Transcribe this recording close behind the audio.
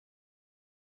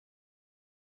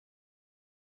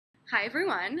Hi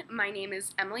everyone, my name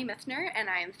is Emily Mithner and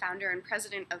I am founder and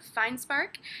president of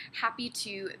FindSpark. Happy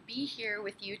to be here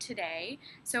with you today.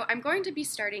 So I'm going to be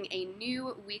starting a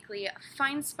new weekly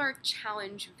FindSpark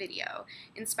challenge video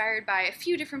inspired by a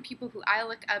few different people who I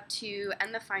look up to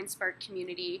and the FindSpark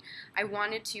community. I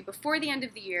wanted to, before the end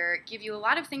of the year, give you a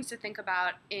lot of things to think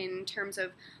about in terms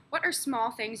of what are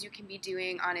small things you can be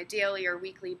doing on a daily or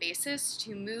weekly basis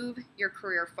to move your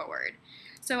career forward.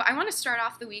 So I want to start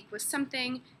off the week with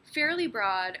something fairly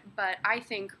broad, but I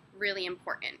think really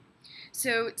important.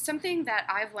 So something that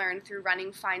I've learned through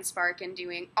running FindSpark and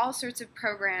doing all sorts of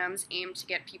programs aimed to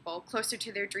get people closer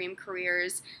to their dream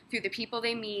careers through the people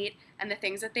they meet and the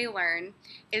things that they learn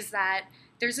is that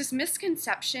there's this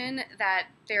misconception that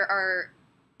there are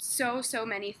so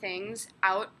many things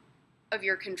out of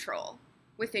your control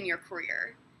within your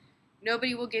career.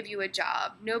 Nobody will give you a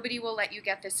job. Nobody will let you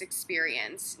get this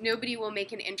experience. Nobody will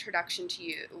make an introduction to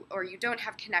you, or you don't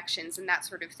have connections and that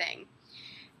sort of thing.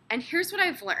 And here's what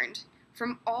I've learned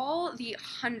from all the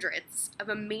hundreds of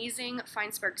amazing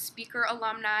FindSpark speaker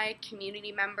alumni,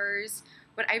 community members.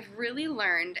 What I've really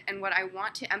learned and what I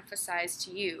want to emphasize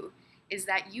to you is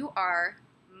that you are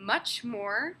much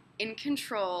more in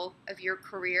control of your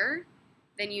career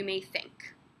than you may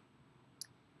think.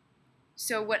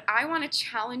 So what I want to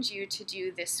challenge you to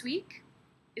do this week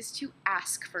is to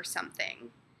ask for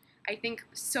something. I think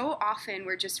so often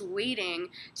we're just waiting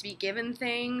to be given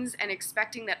things and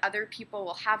expecting that other people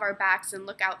will have our backs and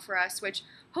look out for us, which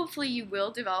hopefully you will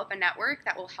develop a network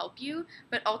that will help you,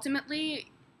 but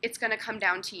ultimately it's going to come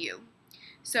down to you.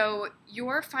 So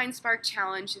your FindSpark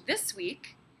challenge this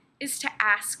week is to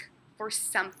ask for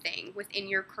something within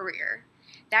your career.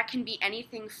 That can be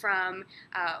anything from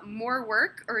more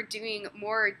work or doing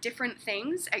more different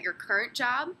things at your current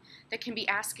job. That can be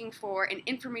asking for an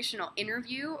informational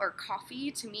interview or coffee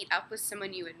to meet up with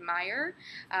someone you admire.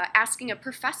 Asking a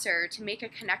professor to make a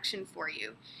connection for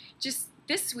you. Just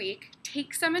this week,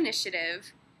 take some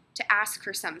initiative to ask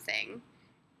for something.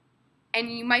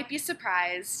 And you might be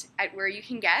surprised at where you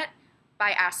can get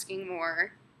by asking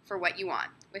more for what you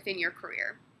want within your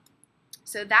career.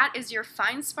 So that is your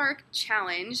FindSpark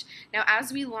challenge. Now,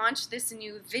 as we launch this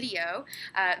new video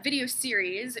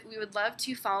series, we would love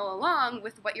to follow along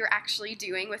with what you're actually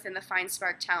doing within the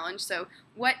FindSpark challenge. So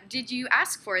what did you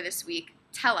ask for this week?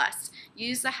 Tell us.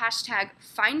 Use the hashtag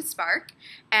FindSpark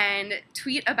and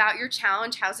tweet about your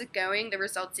challenge, how's it going, the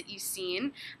results that you've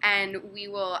seen, and we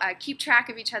will keep track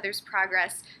of each other's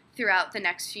progress throughout the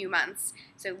next few months.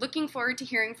 So looking forward to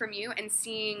hearing from you and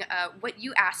seeing what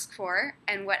you ask for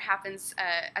and what happens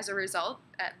as a result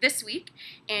this week.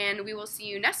 And we will see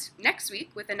you next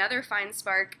week with another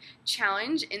FindSpark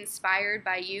challenge inspired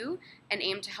by you and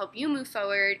aimed to help you move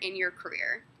forward in your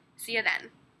career. See you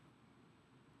then.